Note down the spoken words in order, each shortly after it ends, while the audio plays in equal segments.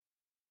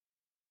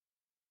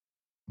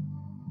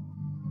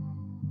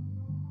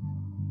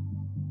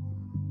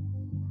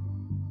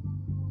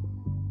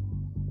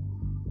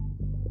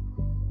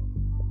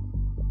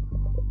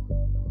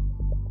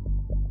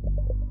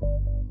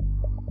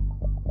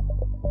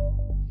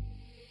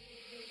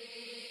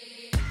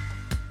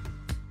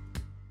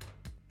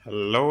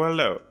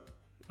Hello.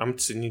 I'm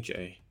Tini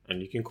J, and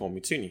you can call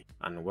me Tini,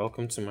 and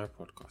welcome to my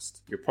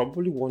podcast. You're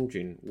probably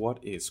wondering what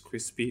is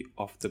Crispy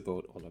Off the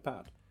Boat all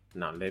about.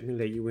 Now, let me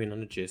let you in on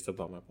the gist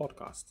about my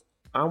podcast.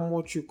 I'm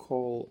what you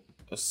call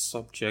a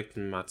subject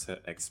matter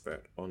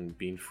expert on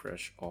being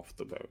fresh off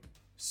the boat.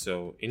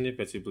 So,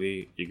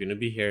 inevitably, you're going to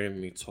be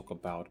hearing me talk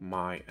about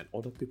my and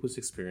other people's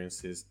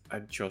experiences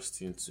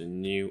adjusting to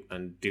new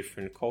and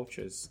different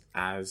cultures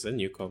as a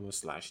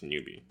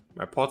newcomer/newbie.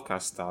 My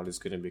podcast style is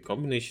going to be a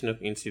combination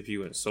of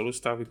interview and solo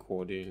style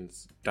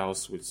recordings,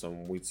 doused with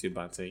some witty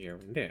banter here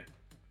and there.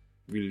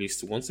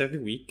 Released once every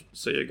week,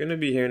 so you're going to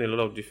be hearing a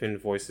lot of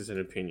different voices and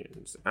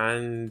opinions.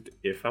 And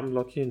if I'm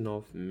lucky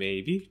enough,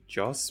 maybe,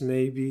 just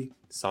maybe,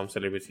 some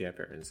celebrity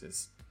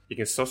appearances. You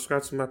can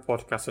subscribe to my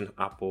podcast on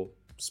Apple,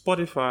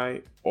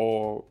 Spotify,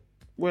 or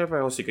wherever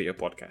else you get your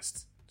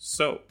podcasts.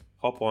 So,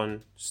 hop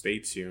on, stay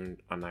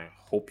tuned, and I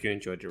hope you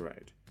enjoyed the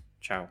ride.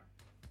 Ciao.